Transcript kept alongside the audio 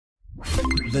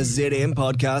The ZM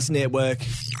Podcast Network.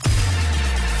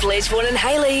 Fletch, Vaughan and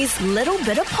Hayley's Little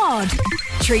Bitta Pod.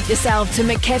 Treat yourself to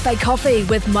McCafe coffee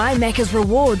with My Macca's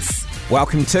Rewards.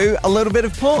 Welcome to a little bit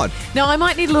of pod. Now, I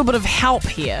might need a little bit of help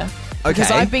here. Okay.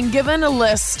 Because I've been given a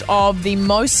list of the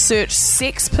most searched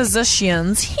sex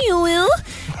positions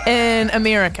in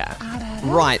America.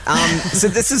 Right. So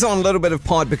this is on a little bit of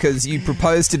pod because you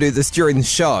proposed to do this during the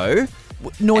show.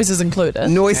 Noises included.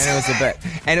 And it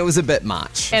was a bit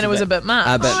much. And it was a bit much.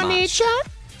 A bit much.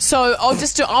 So I'm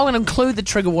going to include the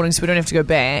trigger warning so we don't have to go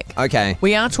back. Okay.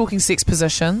 We are talking sex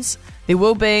positions. There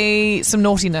will be some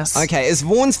naughtiness. Okay. Is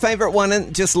Vaughan's favourite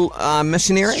one just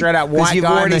missionary? Straight up white you've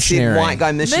guy already missionary. said white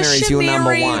guy missionary is your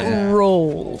number one.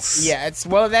 Rules. Yeah,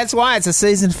 that's why it's a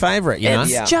season favourite, you know?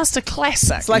 It's just a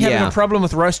classic. It's like having a problem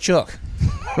with roast chook.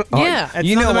 Yeah. It's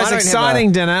You not know, the most I don't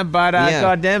exciting dinner, but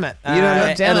God damn it.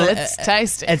 It's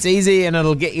tasty. It's easy and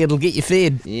it'll get you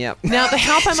fed. Yep. Now, the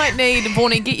help I might need,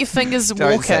 Vaughnie, get your fingers Don't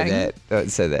walking. say that. Don't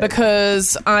say that.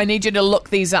 Because I need you to look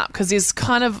these up because there's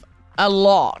kind of a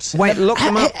lot. Wait, look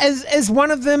them up. Is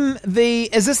one of them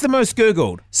is this the most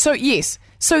Googled? So, yes.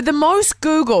 So, the most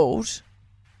Googled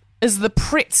is the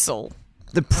pretzel.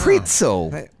 The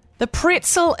pretzel. The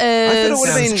pretzel thought it is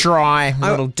would've been- Sounds dry, a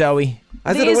little doughy.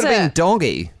 I thought it would have been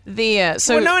doggy. there.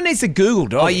 So, Well, no one needs to Google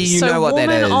dog. Oh, you so know what that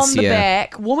woman is. on the yeah.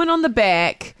 back, woman on the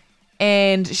back,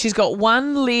 and she's got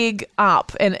one leg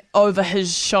up and over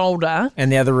his shoulder,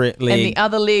 And the other leg and the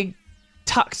other leg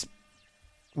tucked.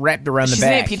 wrapped around She's the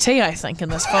back. an amputee, I think, in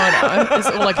this photo. That's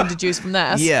all I can deduce from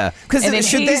this. Yeah. Because And then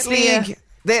should he's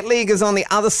that leg is on the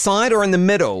other side or in the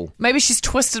middle? Maybe she's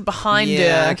twisted behind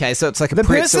Yeah, her. okay, so it's like a The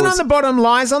pretzel. person on the bottom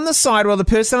lies on the side while the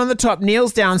person on the top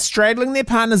kneels down, straddling their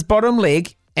partner's bottom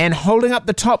leg and holding up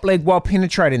the top leg while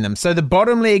penetrating them. So the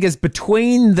bottom leg is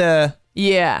between the...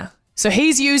 Yeah. So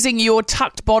he's using your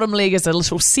tucked bottom leg as a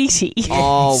little seatee.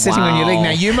 Oh, sitting on your leg. wow. Now,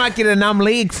 you might get a numb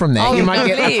leg from that. Oh, you might numb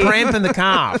get leg. a cramp in the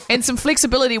calf. And some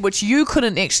flexibility, which you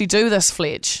couldn't actually do this,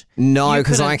 Fletch. No, You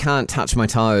because couldn't- I can't touch my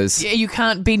toes. Yeah, you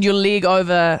can't bend your leg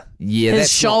over Yeah, his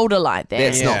that's shoulder like that.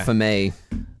 That's Yeah. not for me.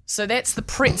 So that's the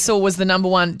pretzel was the number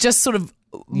one, just sort of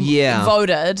Yeah.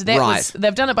 voted. That Right. was,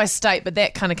 they've done it by state, but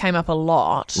that kind of came up a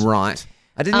lot. Right.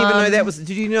 I didn't even know that was... Did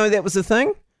you know that was a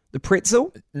thing? The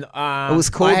pretzel? It was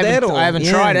called that? Or? I haven't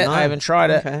Yeah, tried it. no. I haven't tried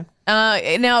it. Okay.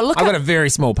 Now look I've got up a very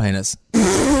small penis.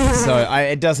 So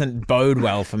it doesn't bode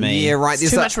well for me. Yeah, right.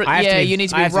 too much. I have to be- You need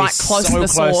to I be have right close to so the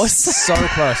close, source. So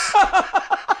close.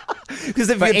 Because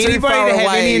if For you're too anybody far to have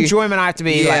away, any enjoyment, I have to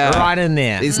be like right in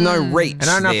there. there's no reach. And I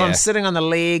don't know if there. I'm sitting on the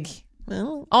leg.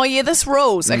 Oh yeah, this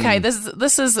rules. Okay, Mm.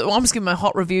 this is. Well, I'm just giving my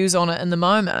hot reviews on it in the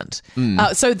moment.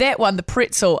 Mm. So that one, the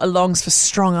pretzel, longs for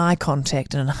strong eye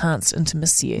contact and enhanced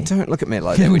intimacy. Don't look at me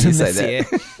like that when you say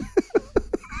that.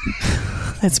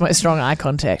 That's my strong eye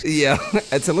contact. Yeah,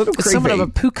 it's a little It's creepy. somewhat of a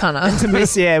pukana.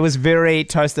 Intimacy was very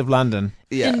Toast of London.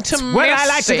 yeah. Intimacy. Well, I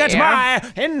like to get my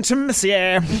intimacy.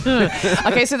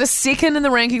 Okay, so the second in the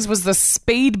rankings was the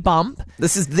speed bump.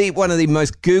 This is one of the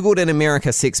most Googled in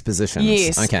America sex positions.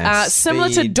 Yes. Okay. Similar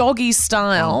to Speed. doggy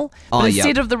style, Oh, but yeah.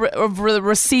 instead of the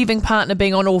receiving partner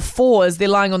being on all fours, they're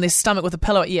lying on their stomach with a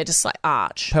pillow. Yeah, just like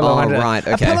arch. Oh, right,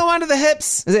 okay. A pillow under the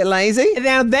hips. Is it lazy?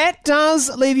 Now, that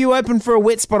does leave you open for a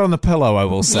wet spot on the pillow, I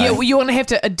will say. Yeah, well, you want to have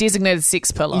a designated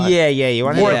sex pillow. Yeah, you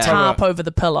want to Or have a tarp over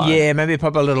the pillow. Yeah, maybe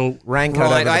pop a little raincoat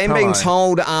Right, over the I am pillow. being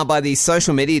told by the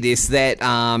social media desk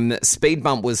that speed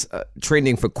bump was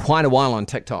trending for quite a while on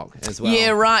TikTok as well.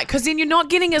 Yeah, right. Because then you're not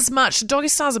getting as much. Doggy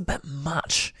style's a bit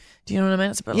much. Do you know what I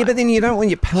mean? It's a bit Yeah, like, but then you don't want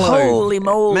your pillow. Holy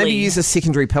moly. Maybe use a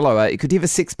secondary pillow. Could you have a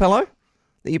sex pillow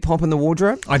that you pop in the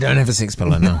wardrobe? I don't have a sex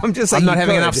pillow, no. I'm just saying not you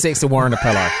having could. enough sex to warrant a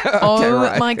pillow. oh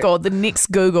right. my God, the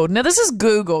next Googled. Now, this is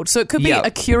Googled. So it could be Yep.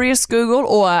 a curious Google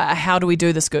or a how do we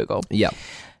do this Google. Yeah.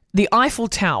 The Eiffel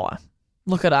Tower.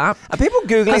 Look it up. Are people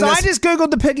Googling Because this? I just Googled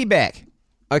the piggyback.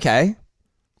 Okay.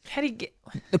 How do you get...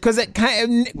 Because it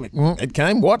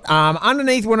came what?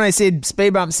 Underneath when I said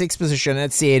speed bump sex position,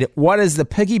 it said, what is the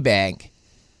piggy bank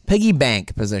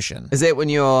position? Is that when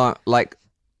you're like,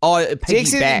 a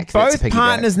Tex said piggyback? both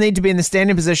partners need to be in the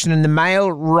standing position and the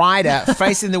male rider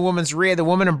facing the woman's rear. The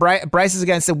woman braces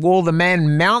against the wall. The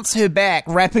man mounts her back,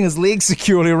 wrapping his legs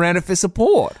securely around her for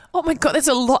support. Oh my God, that's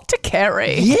a lot to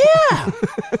carry. Yeah.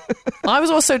 I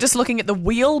was also just looking at the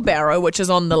wheelbarrow, which is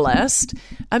on the list.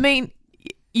 I mean,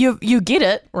 you get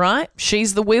it, right?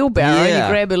 She's the wheelbarrow. Yeah.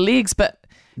 You grab her legs, but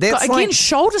That's again, like-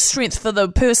 shoulder strength for the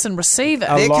person receiving.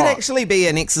 There lot. could actually be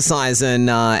an exercise in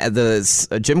at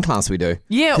the gym class we do.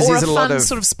 Yeah, 'Cause or a there's fun lot of-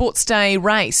 sort of sports day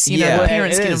race, you know, Yeah. where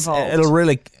parents It get is. involved. It'll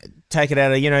really take it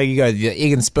out of, you go the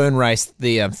egg and spoon race,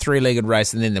 the three-legged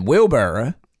race, and then the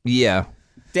wheelbarrow. Yeah.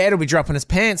 Dad will be dropping his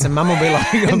pants and Mum will be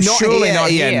like, I'm surely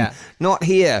not Ian. here. Not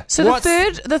here. So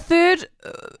the third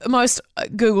most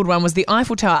Googled one was the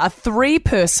Eiffel Tower, a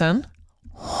 3-person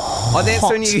Oh, that's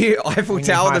when you Eiffel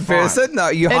Tower the high-five. person? No,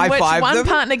 you in which high-five one them?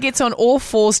 partner gets on all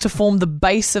fours to form the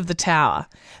base of the tower.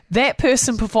 That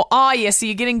person perform. Oh, yeah, so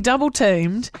you're getting double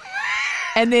teamed.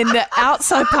 And then the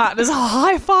outside partner's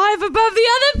high five above the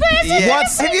other person. Yeah.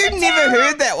 Have you never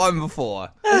heard that one before?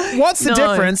 What's the No.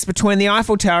 difference between the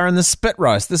Eiffel Tower and the spit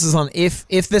roast? This is on F.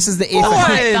 If this is the F.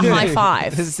 The high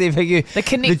five. This is the FAQ. The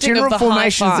connecting The general of the high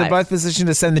formations five. of both positions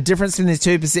are same. The difference between the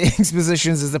two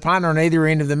positions is the partner on either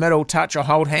end of the middle touch or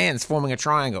hold hands, forming a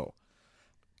triangle.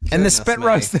 And the Goodness spit me.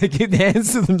 roast, they keep their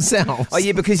hands to themselves. Oh,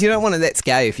 yeah, because you don't want to. That's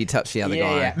gay if you touch the other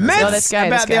guy. Myths that's gay, about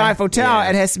that's the gay. Eiffel Tower, Yeah.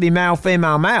 it has to be male,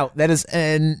 female, male. That is,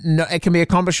 no, it can be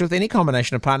accomplished with any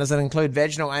combination of partners that include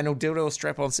vaginal, anal, dildo, or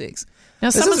strap-on sex. Now,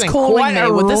 This someone's has been calling quite me.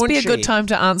 a Would this be a raunchy- good time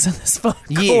to answer this phone call?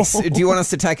 Yes. Do you want us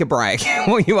to take a break?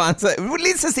 Will you answer? Well,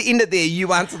 let's just end it there.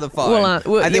 You answer the phone. We'll And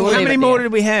yeah, then we'll we'll- How leave many it more there.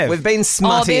 did we have? We've been Oh,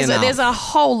 smutty enough. there's a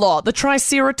whole lot. The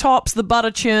Triceratops, the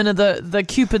butter churner, the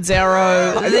Cupid's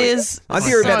arrow. There's I thought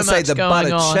you were about to so say much the going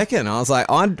butter on. chicken. I was like,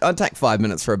 I'd take 5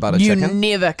 minutes for a butter You chicken.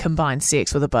 never combine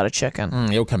sex with a butter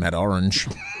chicken. You'll come out orange.